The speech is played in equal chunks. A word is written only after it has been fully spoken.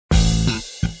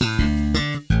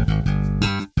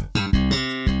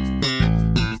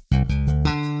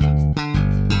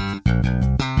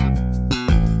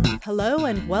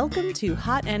and welcome to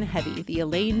Hot and Heavy, the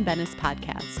Elaine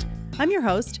podcast. I'm your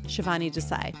host, Shivani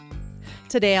Desai.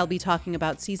 Today I'll be talking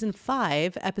about Season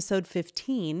 5, Episode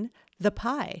 15, The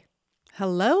Pie.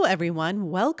 Hello, everyone.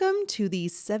 Welcome to the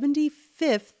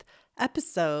 75th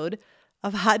episode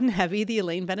of Hot and Heavy, the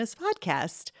Elaine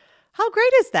podcast. How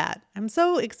great is that? I'm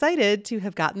so excited to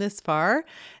have gotten this far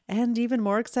and even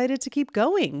more excited to keep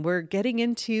going. We're getting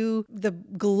into the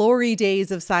glory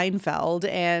days of Seinfeld,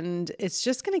 and it's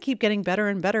just going to keep getting better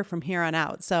and better from here on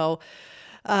out. So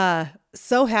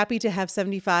happy to have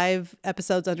 75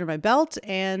 episodes under my belt.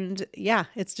 And yeah,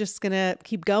 it's just going to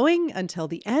keep going until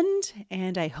the end.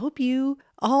 And I hope you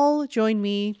all join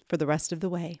me for the rest of the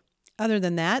way. Other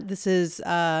than that, this is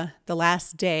the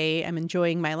last day. I'm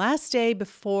enjoying my last day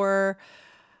before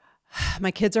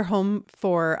my kids are home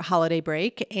for holiday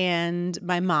break, and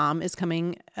my mom is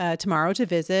coming tomorrow to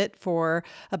visit for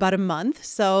about a month.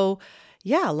 So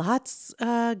yeah, lots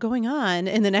going on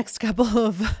in the next couple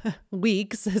of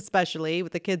weeks, especially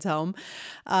with the kids home.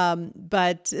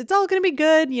 But it's all going to be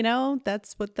good. You know,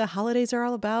 that's what the holidays are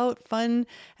all about. Fun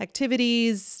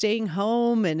activities, staying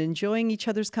home and enjoying each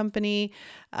other's company.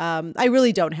 I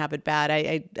really don't have it bad.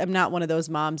 I'm not one of those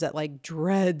moms that like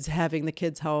dreads having the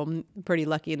kids home. I'm pretty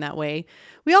lucky in that way.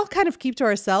 We all kind of keep to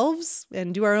ourselves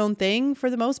and do our own thing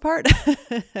for the most part.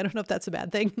 I don't know if that's a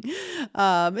bad thing.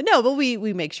 But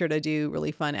we make sure to do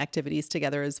really fun activities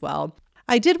together as well.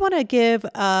 I did want to give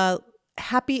a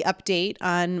happy update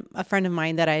on a friend of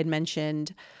mine that I had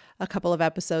mentioned a couple of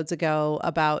episodes ago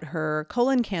about her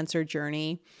colon cancer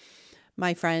journey.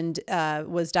 My friend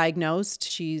was diagnosed.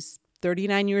 She's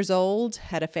 39 years old,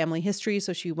 had a family history,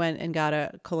 so she went and got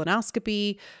a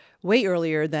colonoscopy way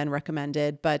earlier than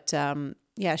recommended. But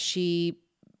she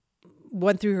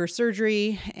went through her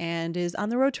surgery and is on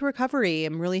the road to recovery.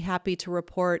 I'm really happy to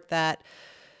report that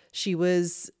she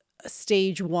was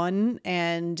stage 1,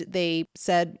 and they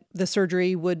said the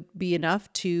surgery would be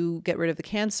enough to get rid of the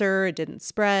cancer. It didn't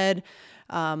spread.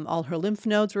 All her lymph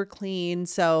nodes were clean.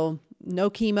 So no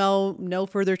chemo, no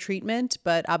further treatment,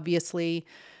 but obviously,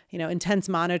 intense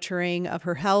monitoring of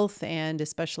her health and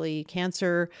especially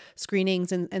cancer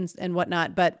screenings and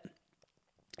whatnot. But,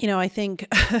 I think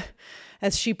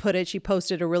as she put it, she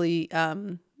posted a really,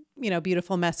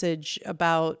 beautiful message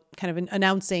about kind of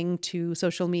announcing to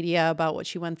social media about what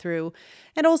she went through.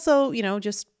 And also,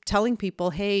 just telling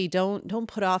people, hey, don't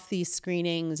put off these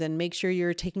screenings and make sure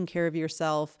you're taking care of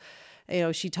yourself.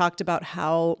 She talked about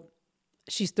how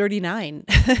she's 39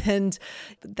 and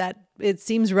that it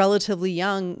seems relatively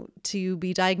young to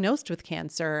be diagnosed with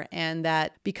cancer, and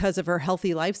that because of her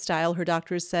healthy lifestyle, her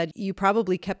doctors said, you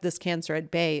probably kept this cancer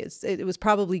at bay. It was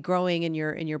probably growing in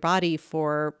your body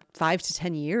for 5 to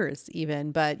 10 years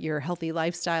even, but your healthy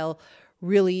lifestyle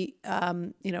really,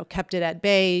 kept it at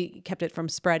bay, kept it from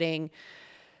spreading.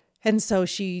 And so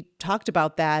she talked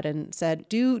about that and said,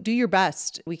 do your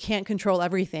best. We can't control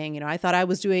everything. I thought I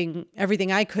was doing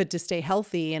everything I could to stay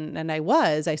healthy. And I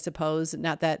was, I suppose,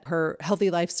 not that her healthy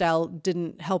lifestyle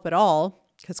didn't help at all,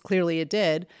 because clearly it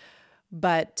did,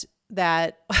 but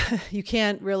that you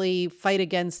can't really fight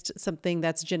against something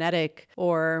that's genetic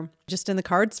or just in the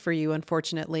cards for you,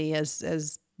 unfortunately,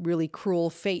 as really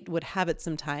cruel fate would have it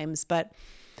sometimes. But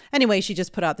anyway, she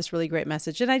just put out this really great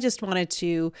message. And I just wanted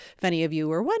to, if any of you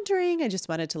were wondering, I just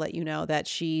wanted to let you know that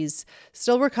she's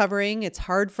still recovering. It's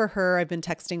hard for her. I've been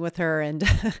texting with her and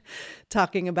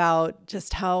talking about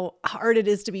just how hard it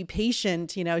is to be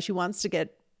patient. She wants to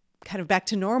get kind of back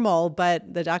to normal,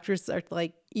 but the doctors are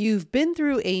like, you've been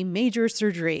through a major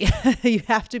surgery. You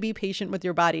have to be patient with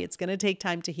your body. It's going to take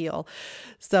time to heal.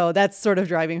 So that's sort of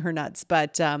driving her nuts.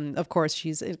 But of course,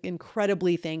 she's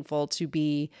incredibly thankful to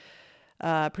be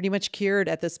pretty much cured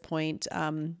at this point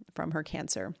from her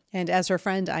cancer. And as her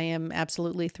friend, I am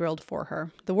absolutely thrilled for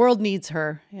her. The world needs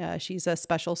her. She's a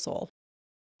special soul.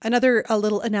 Another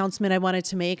little announcement I wanted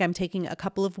to make. I'm taking a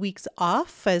couple of weeks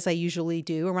off, as I usually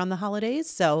do around the holidays.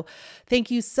 So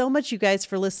thank you so much, you guys,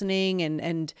 for listening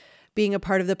and being a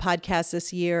part of the podcast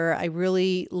this year. I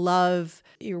really love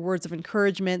your words of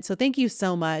encouragement. So thank you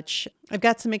so much. I've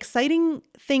got some exciting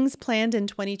things planned in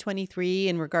 2023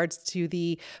 in regards to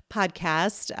the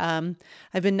podcast.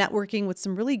 I've been networking with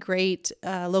some really great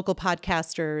local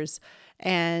podcasters,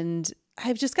 and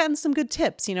I've just gotten some good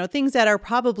tips, things that are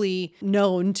probably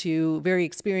known to very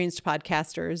experienced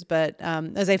podcasters. But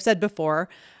as I've said before,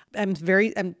 I'm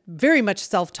very much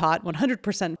self-taught,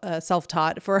 100%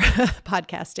 self-taught for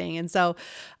podcasting. And so,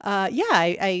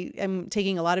 I am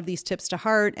taking a lot of these tips to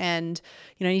heart, and,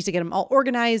 I need to get them all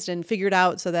organized and figured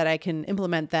out so that I can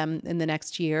implement them in the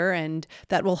next year. And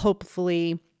that will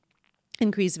hopefully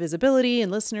increase visibility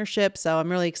and listenership. So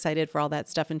I'm really excited for all that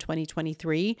stuff in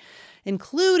 2023,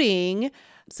 including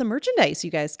some merchandise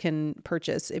you guys can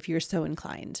purchase if you're so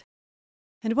inclined.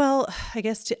 And well, I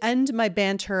guess to end my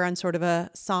banter on sort of a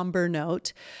somber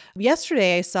note,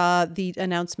 yesterday I saw the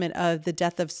announcement of the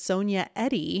death of Sonia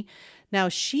Eddy. Now,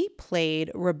 she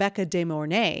played Rebecca De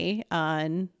Mornay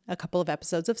on a couple of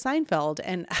episodes of Seinfeld,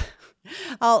 and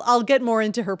I'll get more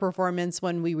into her performance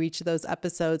when we reach those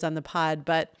episodes on the pod,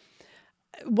 but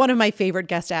one of my favorite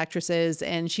guest actresses,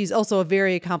 and she's also a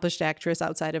very accomplished actress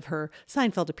outside of her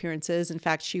Seinfeld appearances. In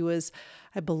fact, she was,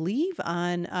 I believe,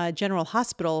 on General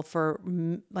Hospital for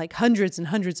like hundreds and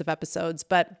hundreds of episodes,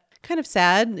 but kind of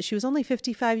sad. She was only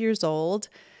 55 years old.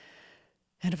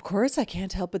 And of course, I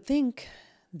can't help but think,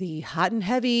 the hot and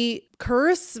heavy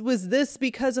curse, was this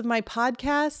because of my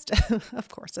podcast? Of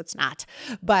course it's not.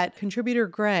 But contributor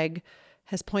Greg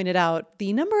has pointed out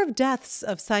the number of deaths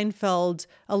of Seinfeld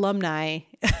alumni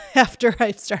after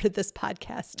I've started this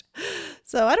podcast.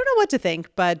 So I don't know what to think,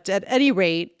 but at any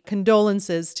rate,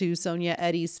 condolences to Sonia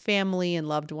Eddy's family and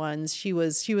loved ones. She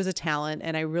was a talent,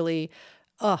 and I really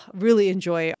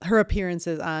enjoy her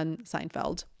appearances on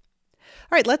Seinfeld.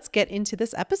 All right, let's get into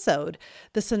this episode.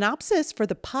 The synopsis for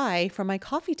The Pie from my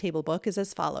coffee table book is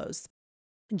as follows.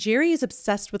 Jerry is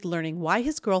obsessed with learning why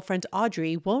his girlfriend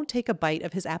Audrey won't take a bite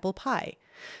of his apple pie.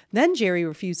 Then Jerry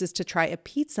refuses to try a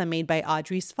pizza made by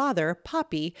Audrey's father,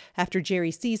 Poppy, after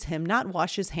Jerry sees him not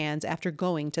wash his hands after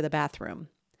going to the bathroom.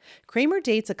 Kramer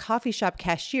dates a coffee shop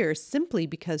cashier simply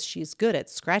because she's good at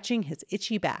scratching his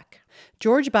itchy back.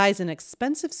 George buys an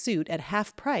expensive suit at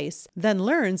half price, then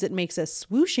learns it makes a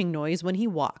swooshing noise when he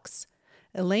walks.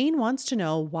 Elaine wants to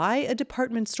know why a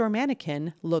department store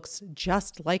mannequin looks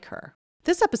just like her.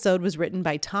 This episode was written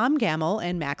by Tom Gamble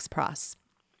and Max Pross.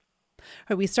 All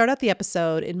right, we start out the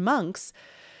episode in Monk's.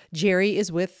 Jerry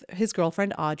is with his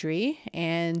girlfriend Audrey,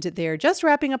 and they're just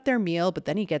wrapping up their meal, but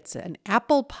then he gets an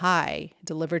apple pie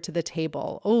delivered to the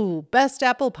table. Oh, best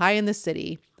apple pie in the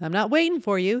city. I'm not waiting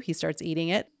for you. He starts eating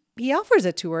it. He offers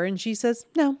it to her, and she says,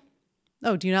 no.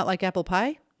 Oh, do you not like apple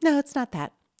pie? No, it's not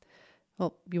that.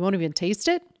 Well, you won't even taste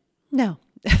it? No.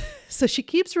 So she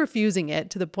keeps refusing it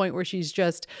to the point where she's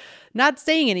just not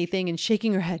saying anything and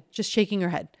shaking her head, just shaking her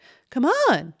head. Come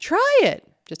on, try it.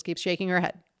 Just keeps shaking her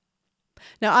head.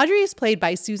 Now, Audrey is played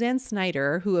by Suzanne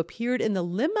Snyder, who appeared in the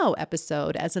limo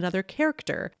episode as another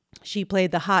character. She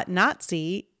played the hot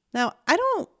Nazi. Now, I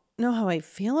don't know how I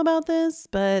feel about this,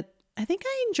 but I think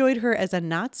I enjoyed her as a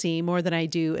Nazi more than I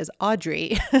do as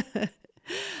Audrey.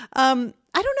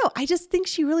 I don't know. I just think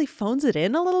she really phones it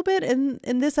in a little bit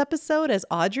in this episode as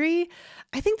Audrey.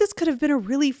 I think this could have been a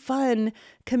really fun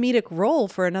comedic role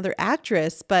for another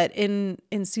actress, but in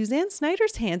Suzanne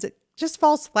Snyder's hands, it just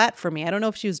falls flat for me. I don't know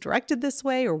if she was directed this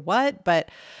way or what, but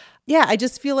yeah, I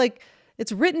just feel like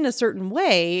it's written a certain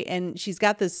way and she's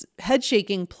got this head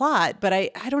shaking plot, but I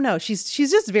don't know. She's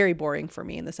just very boring for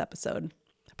me in this episode.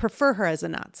 I prefer her as a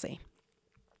Nazi.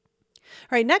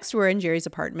 All right, next we're in Jerry's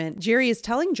apartment. Jerry is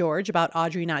telling George about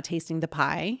Audrey not tasting the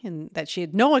pie and that she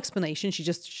had no explanation. She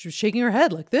was shaking her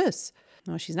head like this.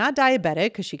 No, she's not diabetic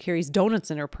because she carries donuts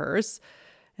in her purse.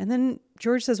 And then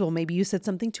George says, well, maybe you said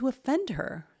something to offend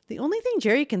her. The only thing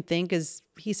Jerry can think is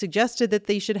he suggested that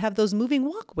they should have those moving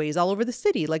walkways all over the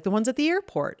city, like the ones at the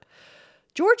airport.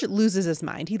 George loses his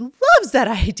mind. He loves that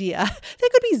idea. They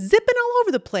could be zipping all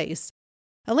over the place.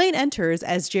 Elaine enters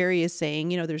as Jerry is saying,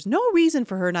 there's no reason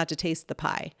for her not to taste the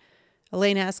pie.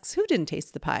 Elaine asks, who didn't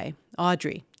taste the pie?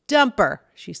 Audrey. Dump her,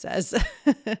 she says.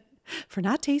 For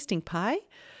not tasting pie?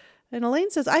 And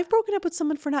Elaine says, I've broken up with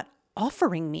someone for not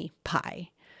offering me pie.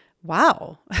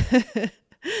 Wow.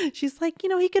 She's like,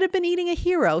 he could have been eating a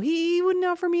hero. He wouldn't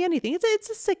offer me anything. It's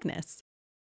a sickness.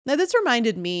 Now, this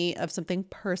reminded me of something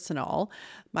personal.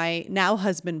 My now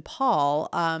husband, Paul,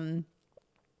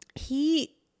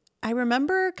 I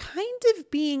remember kind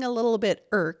of being a little bit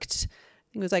irked.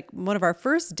 It was like one of our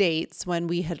first dates when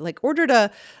we had ordered a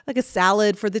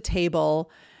salad for the table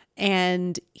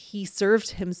and he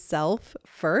served himself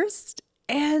first.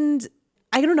 And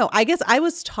I don't know, I guess I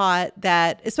was taught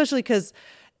that, especially because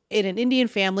in an Indian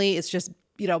family, it's just,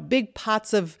 big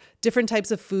pots of different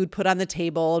types of food put on the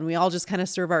table and we all just kind of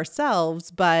serve ourselves.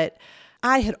 But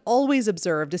I had always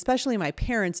observed, especially my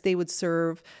parents, they would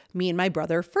serve me and my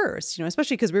brother first,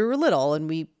 especially because we were little and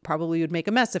we probably would make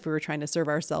a mess if we were trying to serve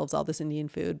ourselves all this Indian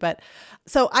food. But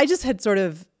so I just had sort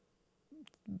of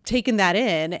taken that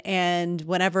in. And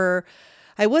whenever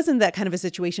I was in that kind of a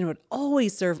situation, I would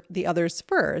always serve the others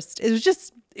first. It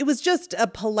was just a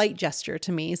polite gesture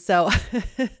to me. So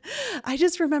I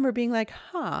just remember being like,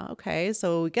 okay,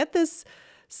 so we get this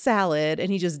salad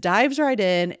and he just dives right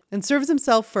in and serves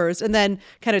himself first and then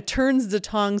kind of turns the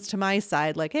tongs to my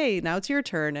side like, hey, now it's your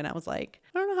turn. And I was like,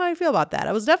 I don't know how I feel about that.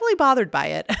 I was definitely bothered by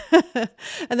it.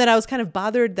 And then I was kind of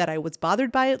bothered that I was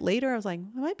bothered by it later. I was like,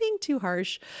 am I being too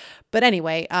harsh? But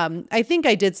anyway, I think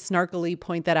I did snarkily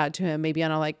point that out to him maybe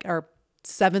on our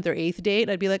 7th or 8th date.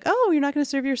 I'd be like, oh, you're not going to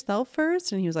serve yourself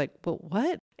first? And he was like, well,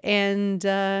 what? And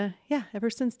ever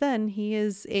since then, he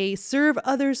is a serve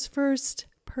others first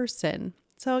person.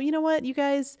 So you know what, you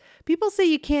guys, people say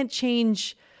you can't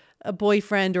change a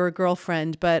boyfriend or a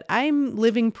girlfriend, but I'm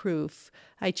living proof.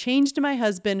 I changed my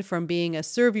husband from being a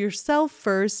serve yourself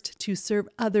first to serve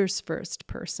others first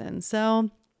person. So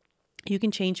you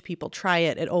can change people. Try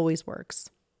it. It always works.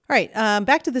 All right,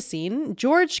 back to the scene.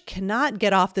 George cannot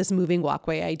get off this moving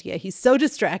walkway idea. He's so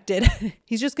distracted.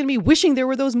 He's just going to be wishing there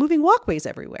were those moving walkways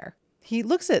everywhere. He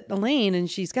looks at Elaine and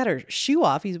she's got her shoe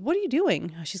off. What are you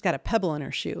doing? Oh, she's got a pebble in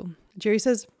her shoe. Jerry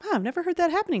says, I've never heard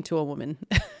that happening to a woman.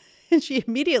 And she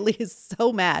immediately is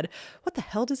so mad. What the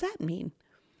hell does that mean?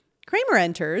 Kramer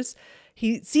enters.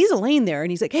 He sees Elaine there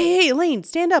and he's like, hey, Elaine,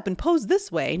 stand up and pose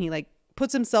this way. And he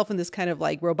puts himself in this kind of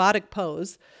robotic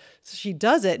pose. So she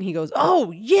does it and he goes,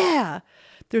 oh, yeah.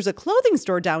 There's a clothing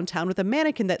store downtown with a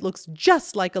mannequin that looks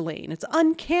just like Elaine. It's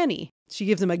uncanny. She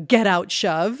gives him a get out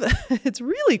shove. It's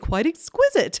really quite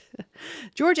exquisite.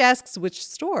 George asks which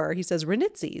store. He says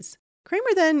Renitzi's.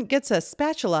 Kramer then gets a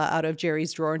spatula out of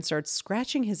Jerry's drawer and starts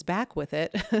scratching his back with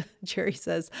it. Jerry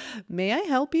says, may I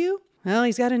help you? Well,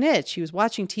 he's got an itch. He was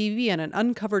watching TV on an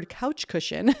uncovered couch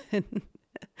cushion.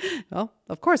 Well,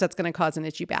 of course that's going to cause an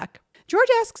itchy back. George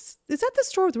asks, is that the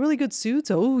store with really good suits?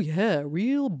 Oh, yeah,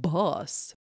 real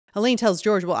boss. Elaine tells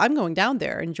George, well, I'm going down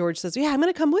there. And George says, yeah, I'm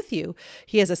going to come with you.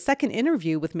 He has a second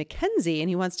interview with Mackenzie and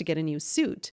he wants to get a new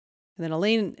suit. And then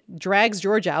Elaine drags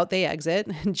George out. They exit.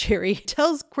 And Jerry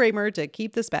tells Kramer to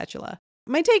keep the spatula.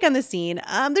 My take on the scene,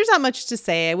 there's not much to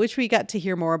say. I wish we got to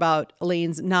hear more about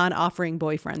Elaine's non-offering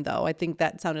boyfriend, though. I think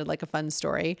that sounded like a fun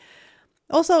story.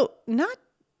 Also, not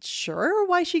sure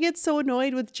why she gets so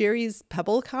annoyed with Jerry's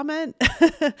pebble comment.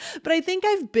 But I think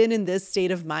I've been in this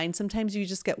state of mind. Sometimes you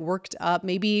just get worked up.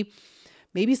 Maybe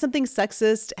something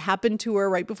sexist happened to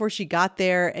her right before she got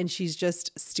there and she's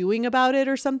just stewing about it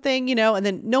or something, and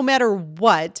then no matter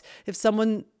what, if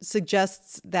someone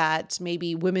suggests that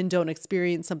maybe women don't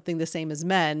experience something the same as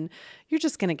men, you're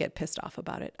just going to get pissed off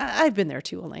about it. I've been there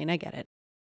too, Elaine. I get it.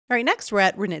 All right, next we're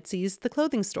at Renitzi's, the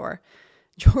clothing store.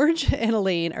 George and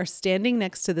Elaine are standing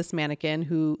next to this mannequin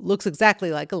who looks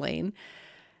exactly like Elaine.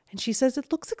 And she says,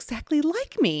 it looks exactly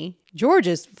like me. George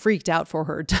is freaked out for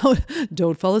her.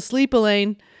 Don't fall asleep,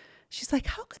 Elaine. She's like,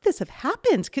 how could this have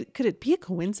happened? Could it be a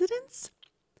coincidence?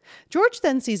 George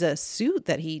then sees a suit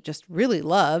that he just really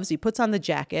loves. He puts on the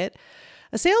jacket.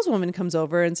 A saleswoman comes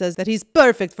over and says that he's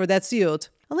perfect for that suit.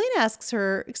 Elaine asks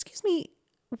her, excuse me,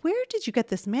 where did you get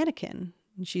this mannequin?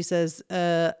 And she says,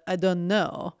 I don't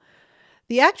know.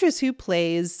 The actress who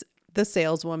plays the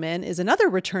saleswoman is another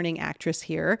returning actress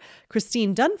here,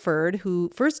 Christine Dunford,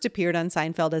 who first appeared on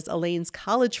Seinfeld as Elaine's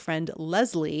college friend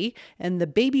Leslie in the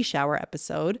baby shower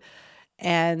episode.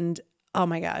 And oh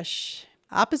my gosh,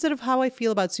 opposite of how I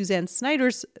feel about Suzanne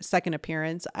Snyder's second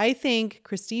appearance, I think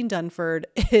Christine Dunford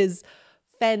is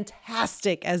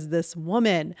fantastic as this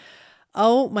woman.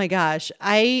 Oh my gosh,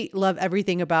 I love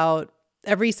everything about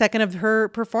every second of her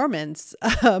performance.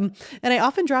 And I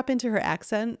often drop into her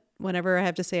accent whenever I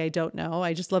have to say I don't know.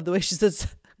 I just love the way she says,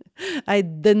 I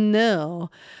don't know.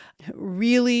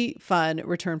 Really fun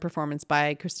return performance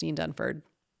by Christine Dunford.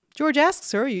 George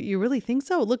asks her, you really think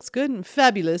so? It looks good and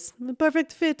fabulous. A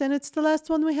perfect fit, and it's the last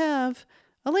one we have.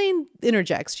 Elaine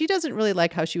interjects. She doesn't really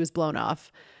like how she was blown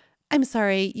off. I'm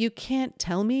sorry, you can't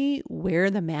tell me where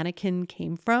the mannequin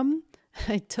came from?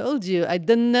 I told you, I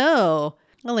don't know.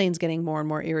 Elaine's getting more and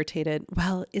more irritated.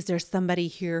 Well, is there somebody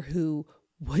here who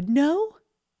would know?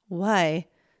 Why?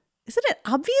 Isn't it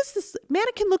obvious? This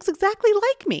mannequin looks exactly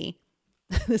like me.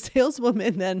 The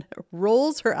saleswoman then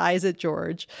rolls her eyes at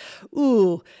George.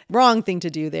 Ooh, wrong thing to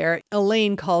do there.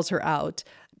 Elaine calls her out.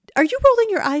 Are you rolling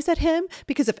your eyes at him?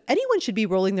 Because if anyone should be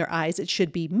rolling their eyes, it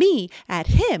should be me at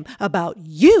him about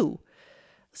you.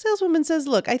 The saleswoman says,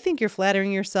 look, I think you're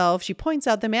flattering yourself. She points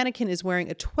out the mannequin is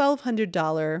wearing a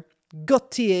 $1,200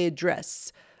 Gautier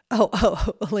dress.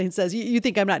 Oh, Elaine says, you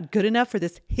think I'm not good enough for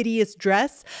this hideous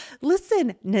dress?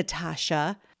 Listen,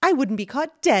 Natasha, I wouldn't be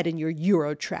caught dead in your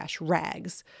Eurotrash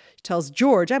rags. She tells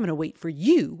George, I'm going to wait for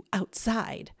you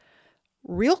outside.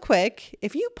 Real quick,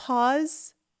 if you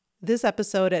pause this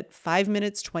episode at 5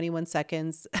 minutes, 21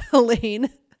 seconds, Elaine,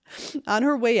 on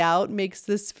her way out, makes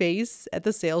this face at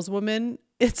the saleswoman.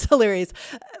 It's hilarious.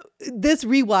 This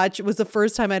rewatch was the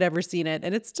first time I'd ever seen it,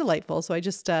 and it's delightful. So I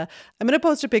just, I'm going to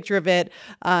post a picture of it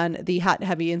on the Hot and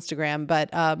Heavy Instagram, but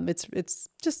it's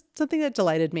just something that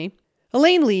delighted me.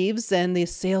 Elaine leaves, and the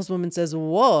saleswoman says,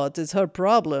 "What is her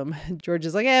problem?" George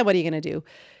is like, what are you going to do?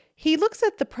 He looks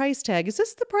at the price tag. Is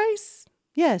this the price?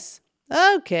 Yes.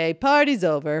 Okay, party's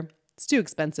over. It's too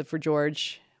expensive for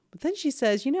George. But then she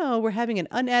says, we're having an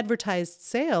unadvertised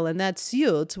sale, and that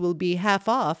suit will be half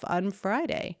off on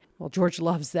Friday. Well, George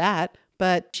loves that,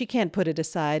 but she can't put it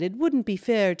aside. It wouldn't be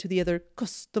fair to the other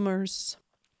customers.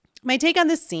 My take on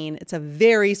this scene, it's a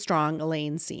very strong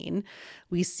Elaine scene.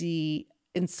 We see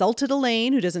insulted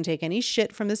Elaine, who doesn't take any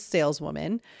shit from this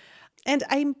saleswoman. And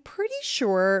I'm pretty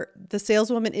sure the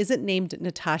saleswoman isn't named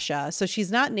Natasha, so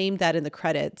she's not named that in the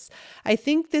credits. I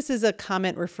think this is a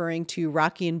comment referring to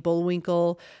Rocky and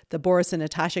Bullwinkle, the Boris and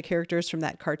Natasha characters from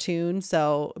that cartoon.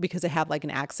 So because they have like an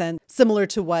accent similar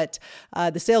to what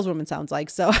the saleswoman sounds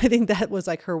like. So I think that was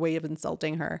like her way of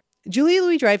insulting her. Julia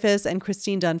Louis-Dreyfus and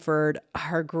Christine Dunford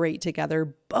are great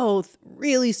together, both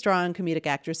really strong comedic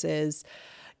actresses.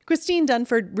 Christine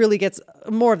Dunford really gets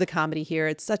more of the comedy here.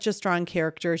 It's such a strong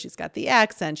character. She's got the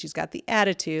accent. She's got the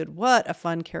attitude. What a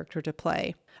fun character to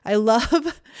play. I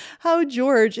love how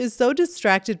George is so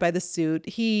distracted by the suit.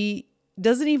 He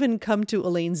doesn't even come to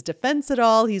Elaine's defense at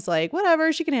all. He's like,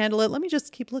 whatever, she can handle it. Let me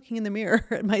just keep looking in the mirror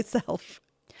at myself.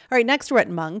 All right, next we're at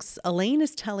Monk's. Elaine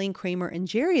is telling Kramer and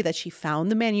Jerry that she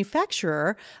found the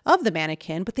manufacturer of the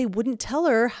mannequin, but they wouldn't tell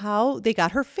her how they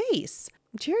got her face.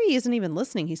 Jerry isn't even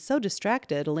listening. He's so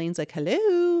distracted. Elaine's like,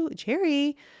 hello,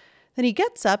 Jerry. Then he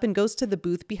gets up and goes to the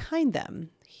booth behind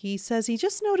them. He says he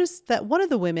just noticed that one of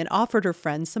the women offered her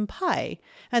friend some pie,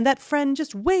 and that friend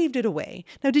just waved it away.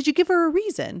 Now, did you give her a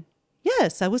reason?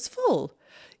 Yes, I was full.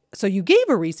 So you gave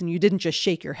a reason. You didn't just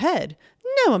shake your head.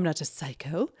 No, I'm not a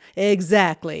psycho.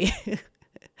 Exactly.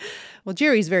 Well,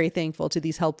 Jerry's very thankful to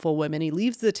these helpful women. He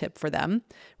leaves the tip for them,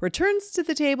 returns to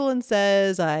the table and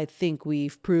says, I think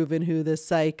we've proven who the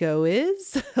psycho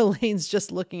is. Elaine's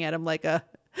just looking at him like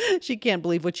she can't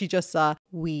believe what she just saw.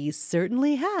 We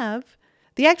certainly have.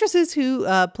 The actresses who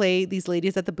play these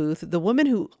ladies at the booth, the woman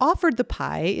who offered the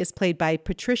pie is played by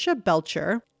Patricia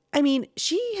Belcher. I mean,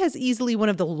 she has easily one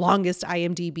of the longest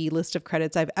IMDb list of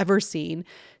credits I've ever seen.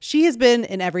 She has been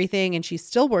in everything, and she's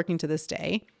still working to this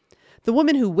day. The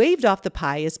woman who waved off the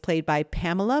pie is played by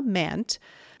Pamela Mant.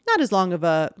 Not as long of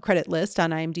a credit list on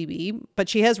IMDb, but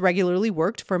she has regularly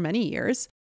worked for many years.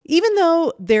 Even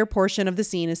though their portion of the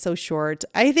scene is so short,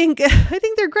 I think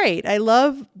they're great. I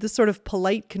love the sort of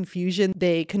polite confusion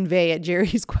they convey at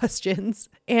Jerry's questions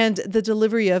and the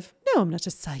delivery of, no, I'm not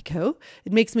a psycho.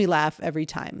 It makes me laugh every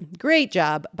time. Great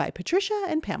job by Patricia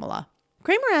and Pamela.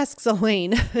 Kramer asks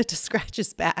Elaine to scratch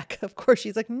his back. Of course,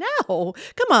 she's like, no,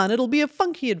 come on, it'll be a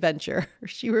funky adventure.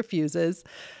 She refuses.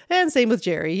 And same with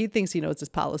Jerry. He thinks he knows his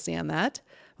policy on that.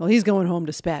 Well, he's going home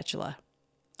to spatula.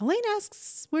 Elaine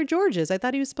asks where George is. I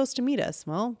thought he was supposed to meet us.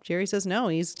 Well, Jerry says no,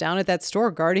 he's down at that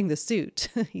store guarding the suit.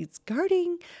 He's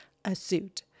guarding a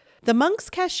suit. The Monk's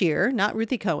cashier, not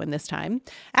Ruthie Cohen this time,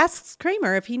 asks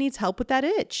Kramer if he needs help with that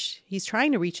itch. He's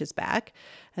trying to reach his back,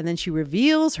 and then she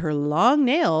reveals her long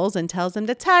nails and tells him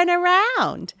to turn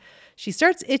around. She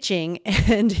starts itching,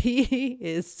 and he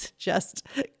is just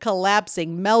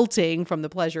collapsing, melting from the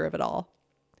pleasure of it all.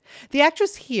 The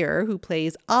actress here who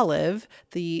plays Olive,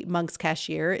 the Monk's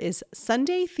cashier, is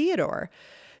Sunday Theodore.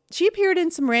 She appeared in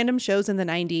some random shows in the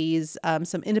 90s,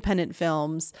 some independent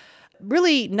films,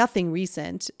 really nothing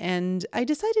recent. And I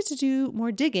decided to do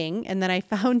more digging, and then I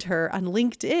found her on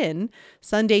LinkedIn.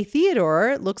 Sunday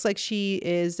Theodore looks like she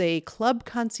is a club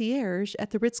concierge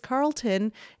at the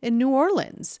Ritz-Carlton in New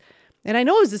Orleans. And I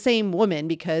know it was the same woman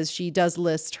because she does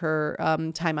list her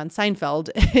time on Seinfeld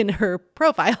in her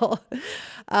profile.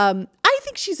 I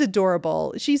think she's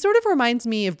adorable. She sort of reminds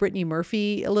me of Brittany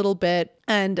Murphy a little bit.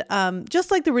 And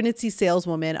just like the Renitzi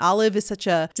saleswoman, Olive is such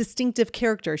a distinctive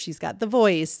character. She's got the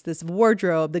voice, this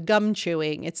wardrobe, the gum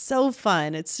chewing. It's so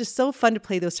fun. It's just so fun to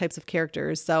play those types of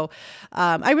characters. So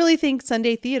I really think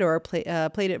Sunday Theodore played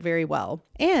it very well.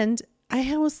 And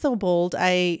I was so bold.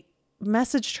 I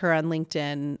messaged her on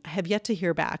LinkedIn. I have yet to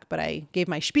hear back, but I gave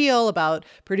my spiel about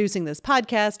producing this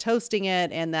podcast, hosting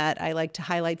it, and that I like to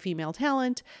highlight female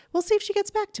talent. We'll see if she gets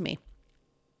back to me.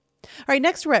 All right,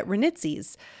 next we're at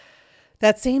Renitzi's.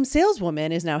 That same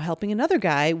saleswoman is now helping another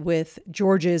guy with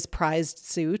George's prized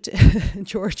suit.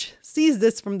 George sees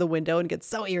this from the window and gets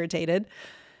so irritated.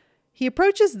 He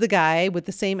approaches the guy with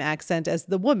the same accent as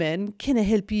the woman. Can I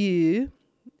help you?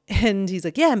 And he's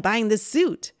like, yeah, I'm buying this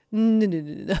suit.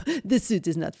 No. This suit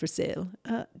is not for sale.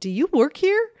 Do you work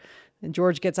here? And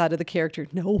George gets out of the character.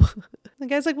 No. The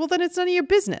guy's like, well, then it's none of your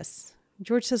business.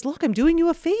 George says, look, I'm doing you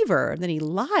a favor. And then he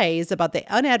lies about the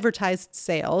unadvertised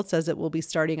sale, says it will be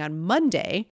starting on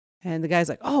Monday. And the guy's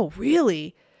like, oh,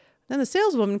 really? Then the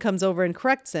saleswoman comes over and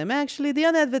corrects him. Actually, the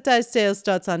unadvertised sale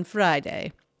starts on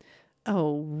Friday.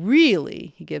 Oh,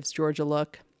 really? He gives George a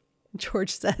look. George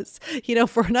says,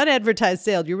 for an unadvertised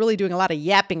sale, you're really doing a lot of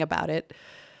yapping about it.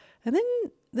 And then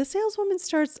the saleswoman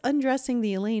starts undressing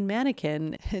the Elaine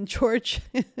mannequin, and George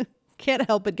can't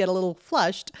help but get a little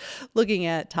flushed looking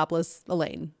at topless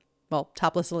Elaine. Well,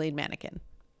 topless Elaine mannequin.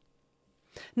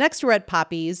 Next, we're at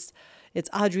Poppy's. It's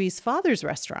Audrey's father's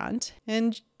restaurant.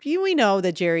 And we know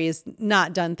that Jerry is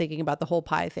not done thinking about the whole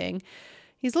pie thing.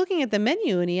 He's looking at the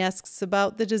menu and he asks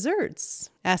about the desserts.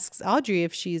 Asks Audrey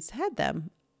if she's had them.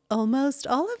 Almost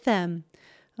all of them.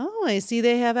 Oh, I see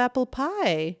they have apple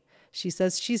pie. She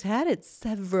says she's had it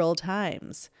several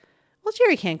times. Well,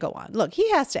 Jerry can't go on. Look, he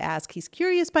has to ask. He's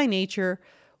curious by nature.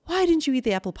 Why didn't you eat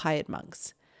the apple pie at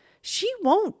Monk's? She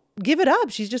won't give it up.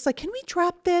 She's just like, can we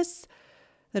drop this?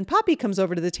 Then Poppy comes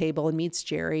over to the table and meets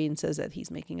Jerry and says that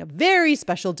he's making a very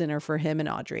special dinner for him and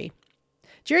Audrey.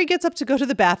 Jerry gets up to go to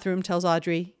the bathroom, tells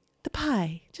Audrey, the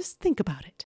pie, just think about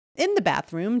it. In the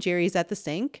bathroom, Jerry's at the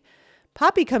sink.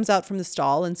 Poppy comes out from the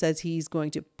stall and says he's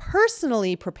going to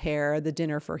personally prepare the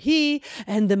dinner for he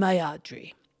and my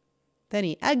Audrey. Then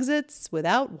he exits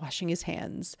without washing his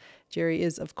hands. Jerry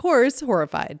is, of course,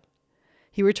 horrified.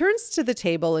 He returns to the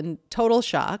table in total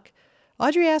shock.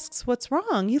 Audrey asks, what's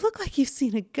wrong? You look like you've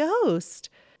seen a ghost.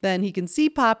 Then he can see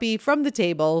Poppy from the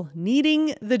table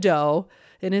kneading the dough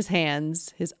in his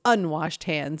hands, his unwashed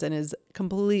hands, and is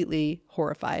completely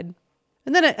horrified.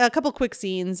 And then a couple quick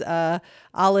scenes.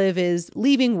 Olive is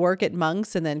leaving work at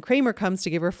Monk's, and then Kramer comes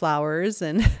to give her flowers,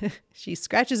 and she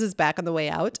scratches his back on the way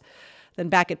out. Then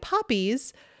back at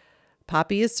Poppy's,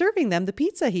 Poppy is serving them the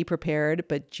pizza he prepared,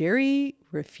 but Jerry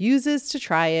refuses to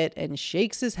try it and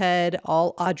shakes his head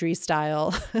all Audrey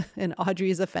style, and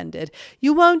Audrey is offended.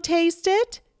 You won't taste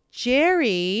it?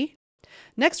 Jerry.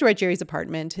 Next, we're at Jerry's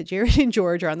apartment. Jerry and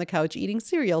George are on the couch eating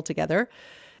cereal together.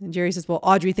 And Jerry says, well,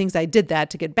 Audrey thinks I did that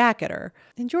to get back at her.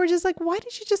 And George is like, why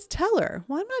didn't you just tell her?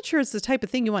 Well, I'm not sure it's the type of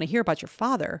thing you want to hear about your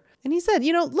father. And he said,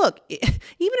 look, even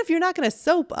if you're not going to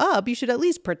soap up, you should at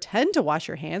least pretend to wash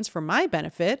your hands for my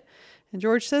benefit. And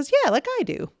George says, yeah, like I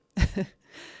do.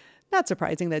 Not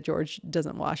surprising that George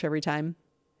doesn't wash every time.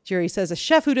 Jerry says, a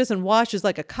chef who doesn't wash is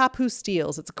like a cop who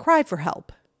steals. It's a cry for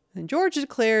help. And George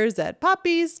declares that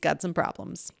Poppy's got some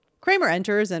problems. Kramer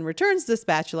enters and returns the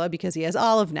spatula because he has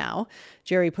Olive now.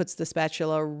 Jerry puts the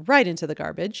spatula right into the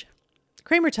garbage.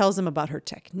 Kramer tells him about her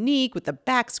technique with the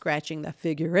back scratching, the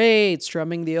figure eight,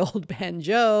 strumming the old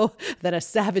banjo, then a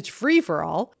savage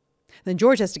free-for-all. Then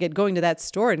George has to get going to that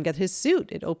store and get his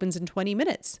suit. It opens in 20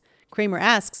 minutes. Kramer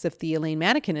asks if the Elaine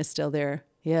mannequin is still there.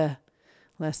 Yeah,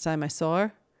 last time I saw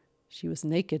her, she was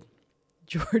naked.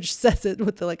 George says it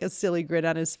with a silly grin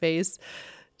on his face.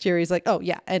 Jerry's like, oh,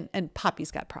 yeah, and Poppy's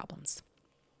got problems.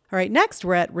 All right, next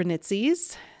we're at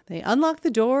Renitzi's. They unlock the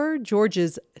door.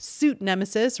 George's suit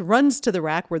nemesis runs to the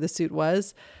rack where the suit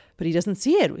was, but he doesn't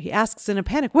see it. He asks in a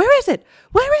panic, where is it?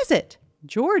 Where is it?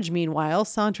 George, meanwhile,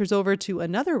 saunters over to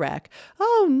another rack.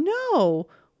 Oh, no.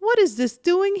 What is this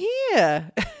doing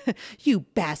here? You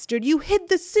bastard, you hid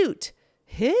the suit.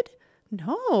 Hid?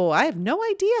 No, I have no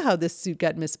idea how this suit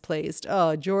got misplaced.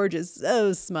 Oh, George is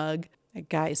so smug. That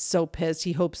guy is so pissed.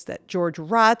 He hopes that George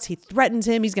rots. He threatens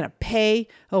him. He's going to pay.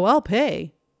 Oh, I'll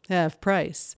pay. Half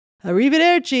price.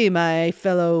 Arrivederci, my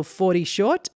fellow 40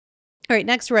 short. All right,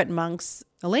 next we're at Monk's.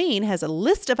 Elaine has a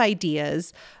list of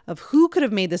ideas of who could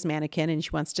have made this mannequin, and she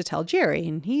wants to tell Jerry,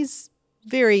 and he's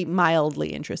very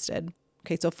mildly interested.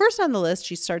 Okay, so first on the list,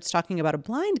 she starts talking about a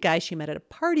blind guy she met at a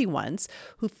party once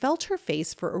who felt her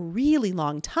face for a really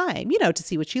long time, to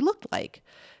see what she looked like.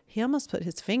 He almost put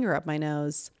his finger up my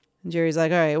nose. And Jerry's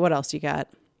like, all right, what else you got?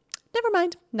 Never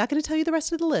mind. Not going to tell you the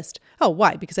rest of the list. Oh,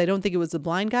 why? Because I don't think it was the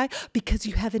blind guy? Because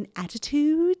you have an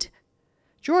attitude?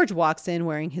 George walks in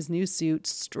wearing his new suit,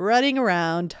 strutting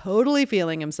around, totally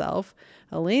feeling himself.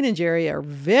 Elaine and Jerry are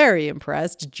very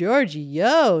impressed. George,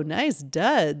 yo, nice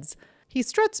duds. He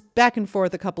struts back and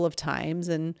forth a couple of times,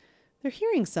 and they're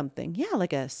hearing something. Yeah,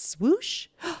 like a swoosh.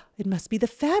 It must be the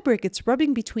fabric. It's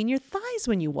rubbing between your thighs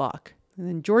when you walk. And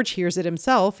then George hears it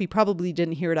himself. He probably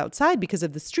didn't hear it outside because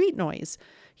of the street noise.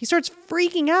 He starts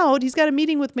freaking out. He's got a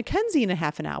meeting with Mackenzie in a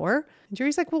half an hour. And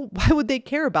Jerry's like, well, why would they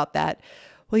care about that?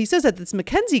 Well, he says that this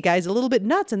Mackenzie guy's a little bit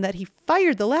nuts and that he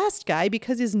fired the last guy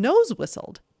because his nose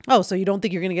whistled. Oh, so you don't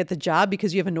think you're going to get the job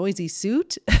because you have a noisy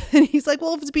suit? And he's like,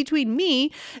 well, if it's between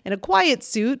me and a quiet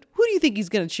suit, who do you think he's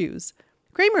going to choose?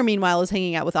 Kramer, meanwhile, is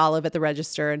hanging out with Olive at the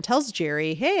register and tells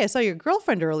Jerry, hey, I saw your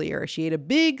girlfriend earlier. She ate a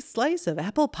big slice of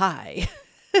apple pie.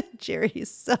 Jerry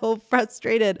is so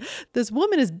frustrated. This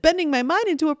woman is bending my mind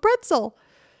into a pretzel.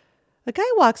 A guy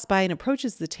walks by and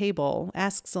approaches the table,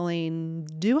 asks Elaine,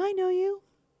 do I know you?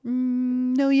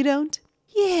 No, you don't?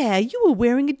 Yeah, you were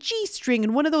wearing a G-string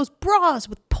and one of those bras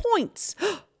with points.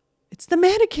 It's the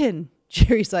mannequin.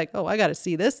 Jerry's like, oh, I got to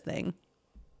see this thing.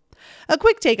 A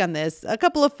quick take on this, a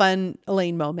couple of fun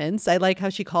Elaine moments. I like how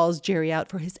she calls Jerry out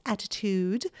for his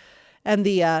attitude. And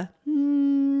the,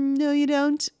 no, you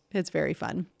don't. It's very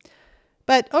fun.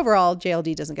 But overall,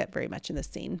 JLD doesn't get very much in this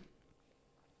scene.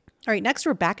 All right, next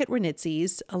we're back at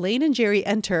Renitzi's. Elaine and Jerry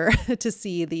enter to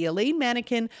see the Elaine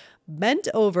mannequin bent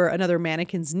over another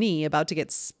mannequin's knee, about to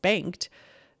get spanked.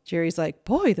 Jerry's like,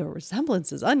 boy, the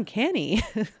resemblance is uncanny.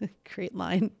 Great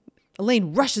line.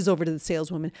 Elaine rushes over to the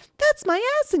saleswoman. That's my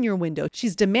ass in your window.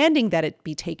 She's demanding that it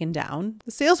be taken down.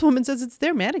 The saleswoman says it's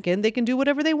their mannequin. They can do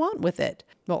whatever they want with it.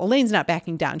 Well, Elaine's not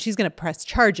backing down. She's going to press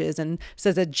charges and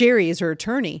says that Jerry is her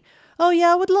attorney. Oh,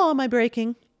 yeah, what law am I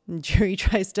breaking? And Jerry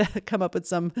tries to come up with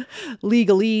some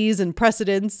legalese and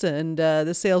precedents. And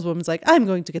the saleswoman's like, I'm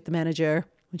going to get the manager.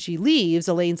 When she leaves,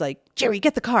 Elaine's like, Jerry,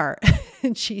 get the car.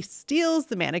 And she steals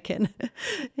the mannequin.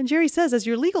 And Jerry says, as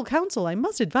your legal counsel, I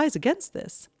must advise against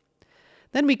this.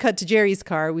 Then we cut to Jerry's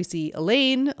car. We see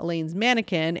Elaine, Elaine's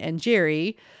mannequin, and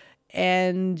Jerry.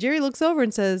 And Jerry looks over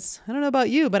and says, I don't know about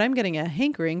you, but I'm getting a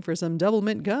hankering for some double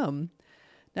mint gum.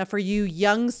 Now, for you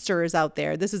youngsters out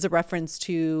there, this is a reference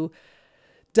to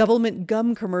double mint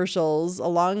gum commercials a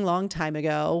long, long time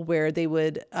ago where they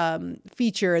would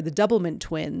feature the double mint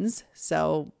twins.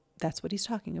 So that's what he's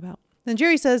talking about. Then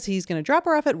Jerry says he's going to drop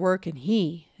her off at work and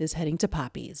he is heading to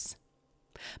Poppy's.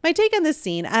 My take on this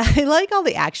scene, I like all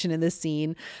the action in this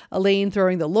scene. Elaine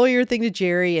throwing the lawyer thing to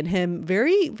Jerry and him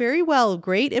very, very well.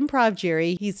 Great improv,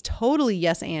 Jerry. He's totally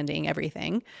yes-anding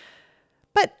everything.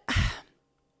 But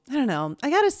I don't know. I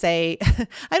got to say,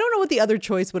 I don't know what the other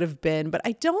choice would have been, but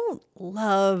I don't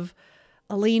love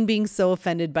Elaine being so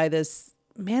offended by this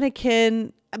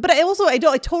mannequin. But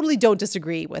I totally don't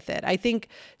disagree with it. I think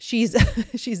she's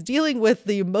dealing with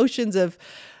the emotions of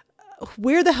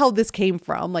where the hell this came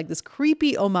from, like this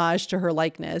creepy homage to her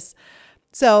likeness.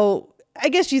 So I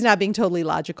guess she's not being totally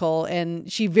logical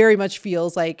and she very much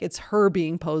feels like it's her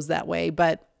being posed that way.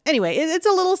 But anyway, it's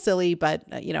a little silly, but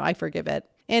I forgive it.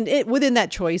 And within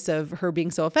that choice of her being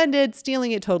so offended,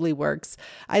 stealing it totally works.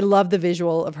 I love the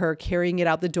visual of her carrying it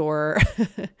out the door.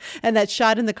 And that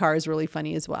shot in the car is really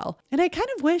funny as well. And I kind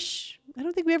of wish, I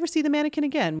don't think we ever see the mannequin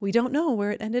again. We don't know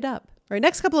where it ended up. All right,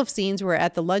 next couple of scenes, we're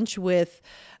at the lunch with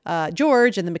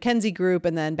George and the Mackenzie group,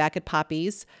 and then back at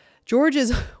Poppy's. George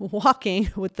is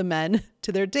walking with the men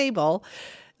to their table,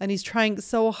 and he's trying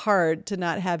so hard to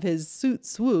not have his suit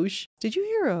swoosh. Did you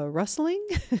hear a rustling?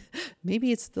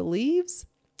 Maybe it's the leaves?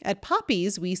 At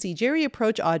Poppy's, we see Jerry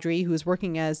approach Audrey, who's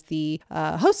working as the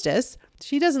hostess.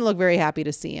 She doesn't look very happy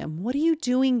to see him. What are you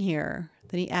doing here?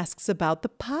 Then he asks about the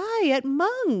pie at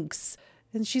Monk's.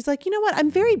 And she's like, you know what? I'm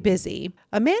very busy.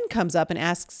 A man comes up and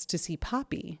asks to see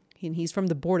Poppy. And he's from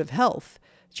the Board of Health.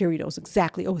 Jerry knows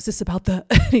exactly. Oh, is this about the...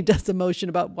 he does the motion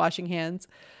about washing hands.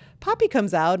 Poppy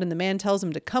comes out and the man tells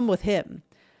him to come with him.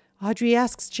 Audrey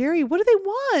asks Jerry, what do they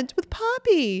want with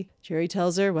Poppy? Jerry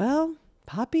tells her, well,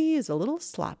 Poppy is a little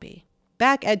sloppy.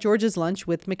 Back at George's lunch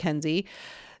with Mackenzie,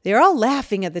 they're all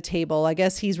laughing at the table. I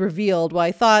guess he's revealed, well,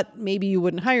 I thought maybe you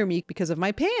wouldn't hire me because of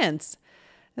my pants.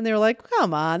 And they were like,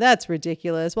 come on, that's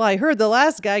ridiculous. Well, I heard the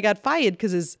last guy got fired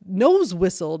because his nose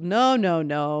whistled.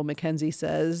 No, Mackenzie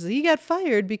says. He got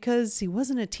fired because he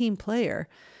wasn't a team player.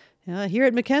 Here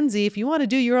at Mackenzie, if you want to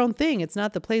do your own thing, it's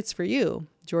not the place for you.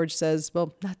 George says,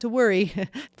 well, not to worry.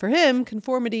 For him,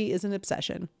 conformity is an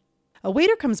obsession. A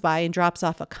waiter comes by and drops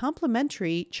off a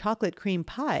complimentary chocolate cream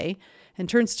pie and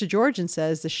turns to George and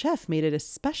says, the chef made it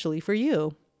especially for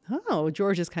you. Oh,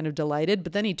 George is kind of delighted,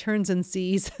 but then he turns and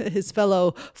sees his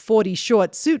fellow 40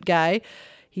 short suit guy.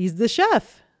 He's the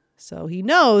chef, so he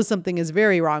knows something is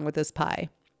very wrong with this pie.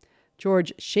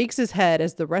 George shakes his head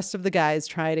as the rest of the guys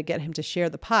try to get him to share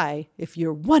the pie. If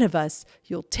you're one of us,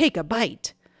 you'll take a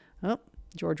bite. Oh,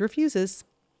 George refuses.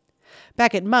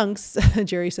 Back at Monk's,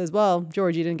 Jerry says, well,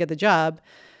 George, you didn't get the job.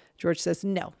 George says,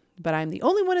 no. But I'm the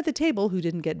only one at the table who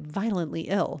didn't get violently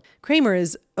ill. Kramer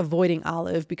is avoiding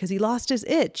Olive because he lost his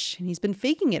itch, and he's been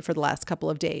faking it for the last couple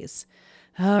of days.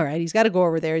 All right, he's got to go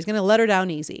over there. He's going to let her down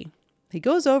easy. He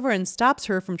goes over and stops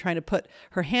her from trying to put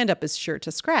her hand up his shirt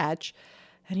to scratch,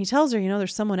 and he tells her,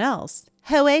 there's someone else.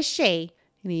 Who is she?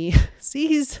 And he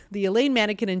sees the Elaine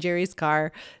mannequin in Jerry's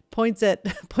car, points at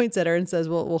her and says,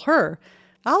 well, her.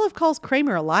 Olive calls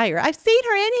Kramer a liar. I've seen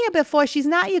her in here before. She's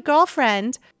not your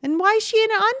girlfriend. And why is she in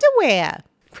her underwear?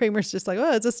 Kramer's just like,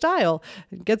 oh, it's a style.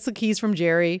 Gets the keys from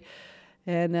Jerry.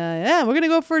 And yeah, we're going to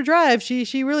go for a drive.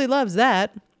 She really loves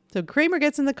that. So Kramer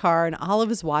gets in the car and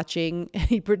Olive is watching.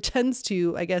 He pretends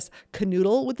to, I guess,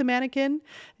 canoodle with the mannequin.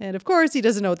 And of course, he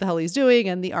doesn't know what the hell he's doing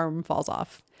and the arm falls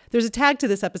off. There's a tag to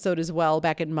this episode as well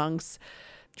back in Monks.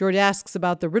 George asks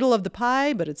about the riddle of the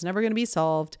pie, but it's never going to be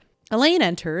solved. Elaine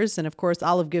enters, and of course,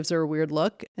 Olive gives her a weird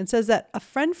look and says that a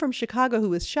friend from Chicago who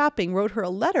was shopping wrote her a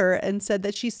letter and said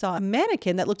that she saw a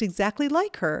mannequin that looked exactly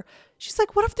like her. She's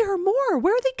like, what if there are more?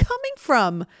 Where are they coming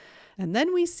from? And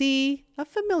then we see a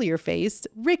familiar face,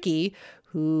 Ricky,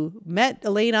 who met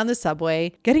Elaine on the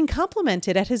subway, getting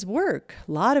complimented at his work.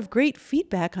 A lot of great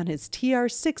feedback on his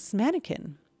TR6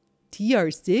 mannequin.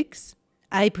 TR6?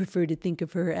 I prefer to think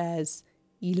of her as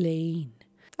Elaine.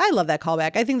 I love that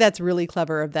callback. I think that's really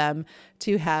clever of them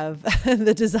to have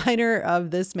the designer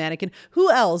of this mannequin. Who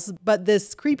else but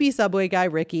this creepy subway guy,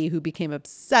 Ricky, who became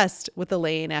obsessed with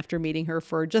Elaine after meeting her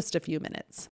for just a few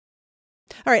minutes.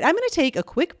 All right, I'm going to take a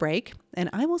quick break, and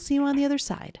I will see you on the other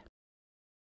side.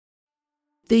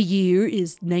 The year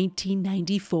is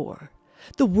 1994.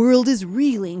 The world is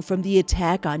reeling from the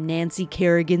attack on Nancy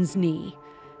Kerrigan's knee.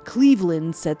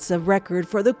 Cleveland sets a record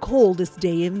for the coldest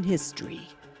day in history.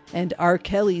 And R.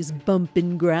 Kelly's Bump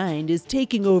and Grind is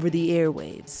taking over the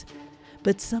airwaves.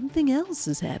 But something else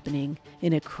is happening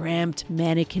in a cramped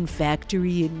mannequin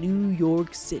factory in New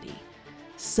York City.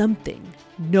 Something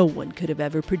no one could have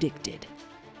ever predicted.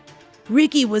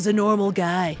 Ricky was a normal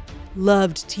guy,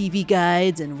 loved TV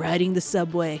guides and riding the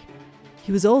subway.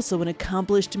 He was also an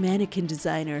accomplished mannequin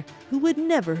designer who would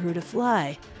never hurt a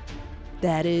fly.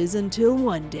 That is until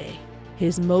one day,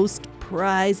 his most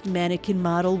prized mannequin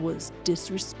model was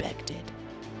disrespected.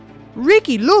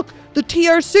 Ricky, look! The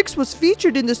TR6 was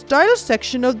featured in the style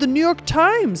section of the New York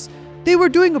Times. They were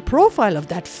doing a profile of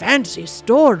that fancy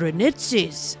store,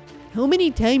 Renitz's. How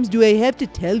many times do I have to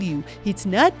tell you? It's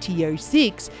not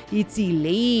TR6, it's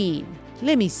Elaine.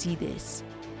 Let me see this.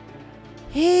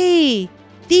 Hey,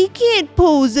 they can't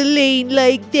pose Elaine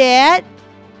like that.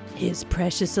 His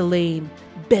precious Elaine,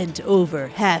 bent over,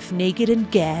 half naked and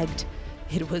gagged.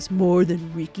 It was more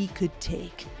than Ricky could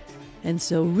take. And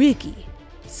so Ricky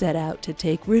set out to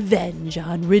take revenge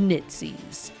on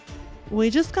Renitz's. We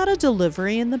just got a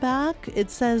delivery in the back. It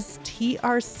says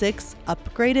TR6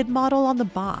 upgraded model on the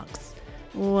box.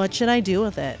 What should I do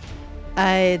with it?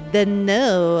 I don't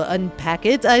know. Unpack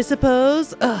it, I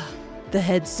suppose? Ugh. The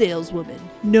head saleswoman,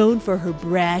 known for her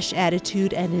brash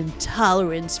attitude and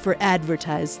intolerance for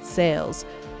advertised sales,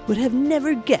 would have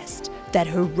never guessed that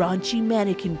her raunchy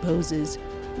mannequin poses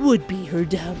would be her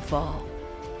downfall.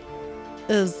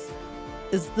 Is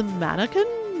the mannequin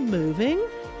moving?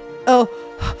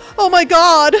 Oh my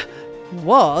God!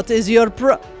 What is your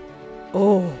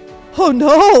Oh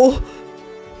no!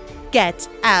 Get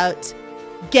out!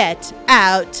 Get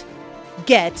out!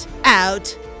 Get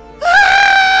out!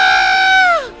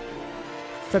 Ah!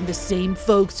 From the same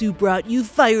folks who brought you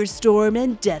Firestorm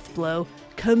and Deathblow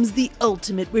comes the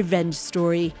ultimate revenge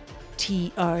story,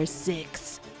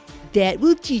 TR6. That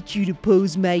will teach you to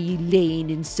pose my Elaine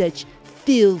in such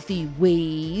filthy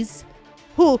ways.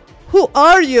 Who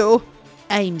are you?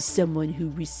 I'm someone who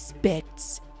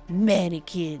respects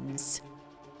mannequins.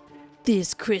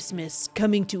 This Christmas,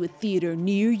 coming to a theater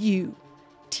near you,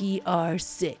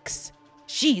 TR6.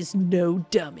 She's no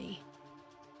dummy.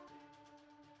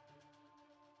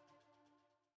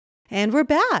 And we're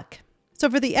back. So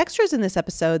for the extras in this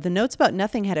episode, the Notes About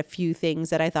Nothing had a few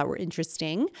things that I thought were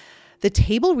interesting. The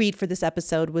table read for this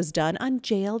episode was done on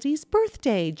JLD's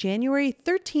birthday, January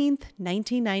 13th,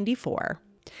 1994.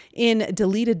 In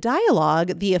deleted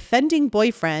dialogue, the offending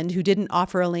boyfriend who didn't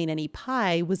offer Elaine any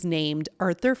pie was named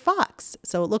Arthur Fox.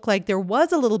 So it looked like there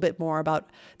was a little bit more about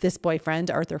this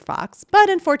boyfriend, Arthur Fox, but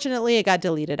unfortunately it got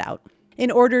deleted out. In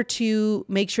order to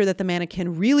make sure that the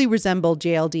mannequin really resembled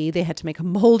JLD, they had to make a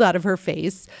mold out of her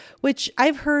face, which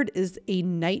I've heard is a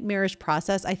nightmarish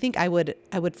process. I think I would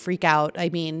freak out. I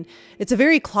mean, it's a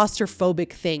very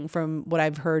claustrophobic thing from what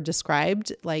I've heard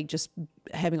described, like just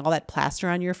having all that plaster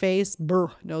on your face.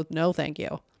 Brr, no, thank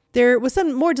you. There was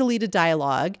some more deleted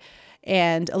dialogue,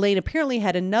 and Elaine apparently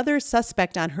had another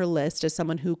suspect on her list as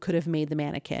someone who could have made the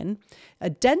mannequin, a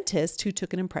dentist who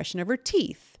took an impression of her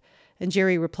teeth. And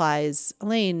Jerry replies,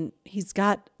 Elaine, he's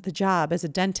got the job as a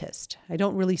dentist. I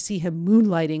don't really see him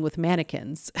moonlighting with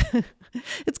mannequins.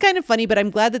 It's kind of funny, but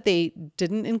I'm glad that they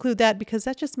didn't include that because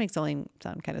that just makes Elaine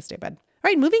sound kind of stupid.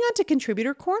 All right, moving on to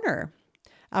Contributor Corner.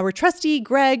 Our trusty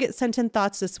Greg sent in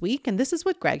thoughts this week, and this is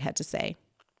what Greg had to say.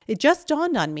 It just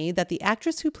dawned on me that the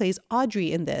actress who plays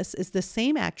Audrey in this is the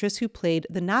same actress who played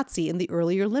the Nazi in the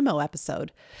earlier limo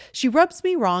episode. She rubs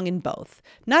me wrong in both,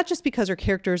 not just because her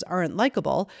characters aren't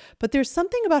likable, but there's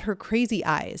something about her crazy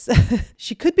eyes.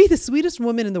 She could be the sweetest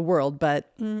woman in the world,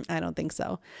 but I don't think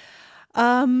so.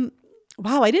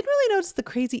 Wow, I didn't really notice the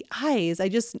crazy eyes. I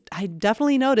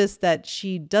definitely noticed that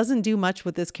she doesn't do much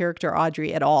with this character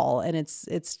Audrey at all. And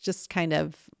it's just kind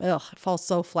of, it falls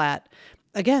so flat.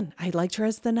 Again, I liked her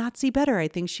as the Nazi better. I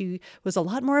think she was a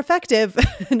lot more effective,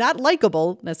 not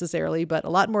likable necessarily, but a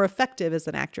lot more effective as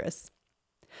an actress.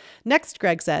 Next,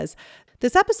 Greg says,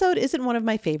 this episode isn't one of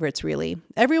my favorites, really.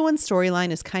 Everyone's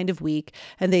storyline is kind of weak,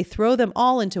 and they throw them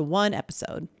all into one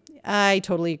episode. I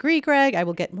totally agree, Greg. I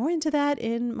will get more into that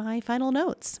in my final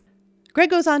notes. Greg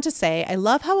goes on to say, I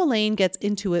love how Elaine gets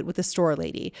into it with the store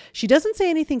lady. She doesn't say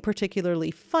anything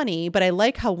particularly funny, but I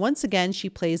like how once again she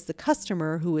plays the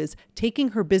customer who is taking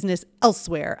her business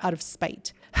elsewhere out of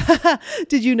spite.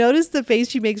 Did you notice the face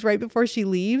she makes right before she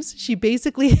leaves? She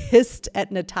basically hissed at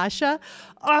Natasha.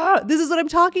 This is what I'm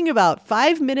talking about.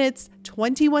 5 minutes,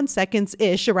 21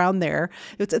 seconds-ish around there.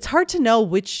 It's hard to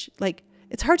know it's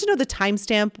hard to know the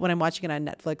timestamp when I'm watching it on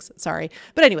Netflix. Sorry.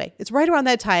 But anyway, it's right around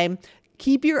that time.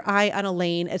 Keep your eye on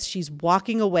Elaine as she's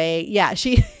walking away. Yeah,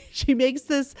 she makes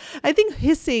this, I think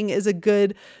hissing is a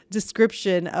good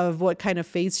description of what kind of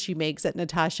face she makes at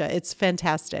Natasha. It's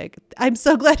fantastic. I'm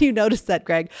so glad you noticed that,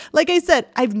 Greg. Like I said,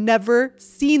 I've never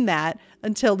seen that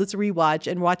until this rewatch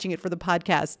and watching it for the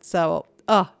podcast. So,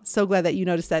 so glad that you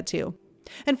noticed that too.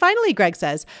 And finally, Greg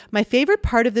says, my favorite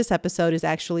part of this episode is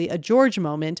actually a George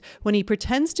moment when he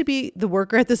pretends to be the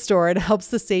worker at the store and helps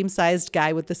the same-sized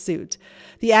guy with the suit.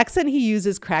 The accent he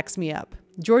uses cracks me up.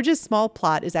 George's small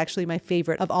plot is actually my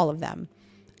favorite of all of them.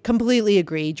 Completely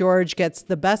agree. George gets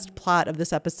the best plot of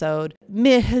this episode.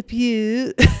 I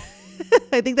think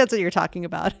that's what you're talking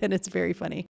about, and it's very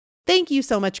funny. Thank you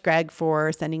so much, Greg,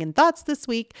 for sending in thoughts this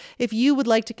week. If you would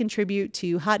like to contribute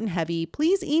to Hot and Heavy,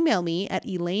 please email me at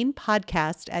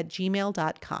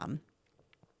elainepodcast@gmail.com.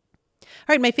 All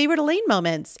right, my favorite Elaine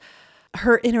moments.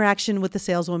 Her interaction with the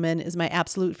saleswoman is my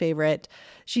absolute favorite.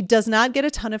 She does not get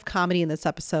a ton of comedy in this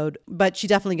episode, but she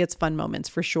definitely gets fun moments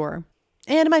for sure.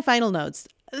 And my final notes.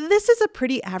 This is a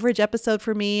pretty average episode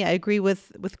for me. I agree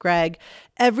with Greg.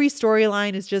 Every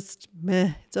storyline is just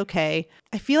meh. It's okay.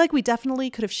 I feel like we definitely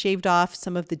could have shaved off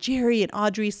some of the Jerry and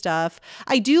Audrey stuff.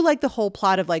 I do like the whole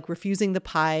plot of like refusing the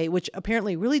pie, which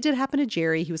apparently really did happen to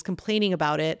Jerry. He was complaining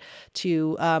about it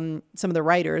to some of the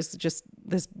writers, just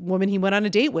this woman he went on a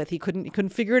date with. He couldn't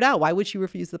figure it out. Why would she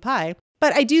refuse the pie?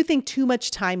 But I do think too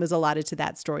much time was allotted to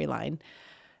that storyline.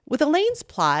 With Elaine's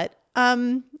plot, I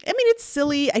mean, it's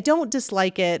silly. I don't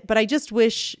dislike it, but I just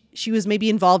wish she was maybe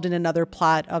involved in another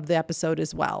plot of the episode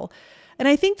as well. And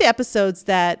I think the episodes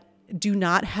that do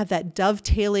not have that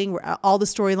dovetailing where all the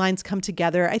storylines come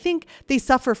together, I think they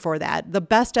suffer for that. The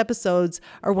best episodes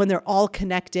are when they're all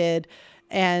connected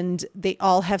and they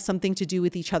all have something to do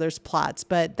with each other's plots.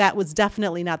 But that was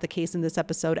definitely not the case in this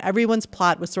episode. Everyone's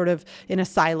plot was sort of in a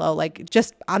silo, like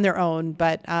just on their own.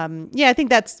 But yeah, I think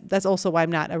that's also why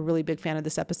I'm not a really big fan of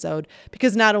this episode,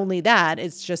 because not only that,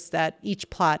 it's just that each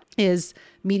plot is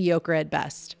mediocre at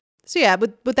best. So yeah,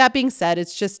 with that being said,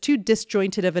 it's just too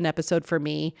disjointed of an episode for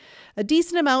me. A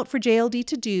decent amount for JLD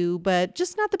to do, but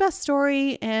just not the best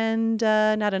story and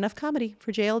not enough comedy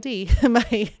for JLD.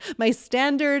 my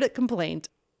standard complaint.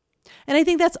 And I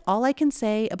think that's all I can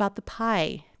say about the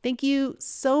pie. Thank you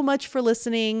so much for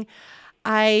listening.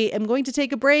 I am going to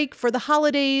take a break for the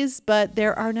holidays, but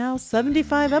there are now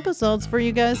 75 episodes for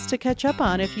you guys to catch up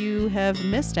on if you have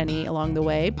missed any along the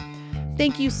way.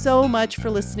 Thank you so much for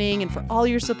listening and for all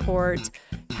your support.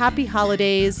 Happy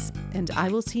holidays, and I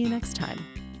will see you next time.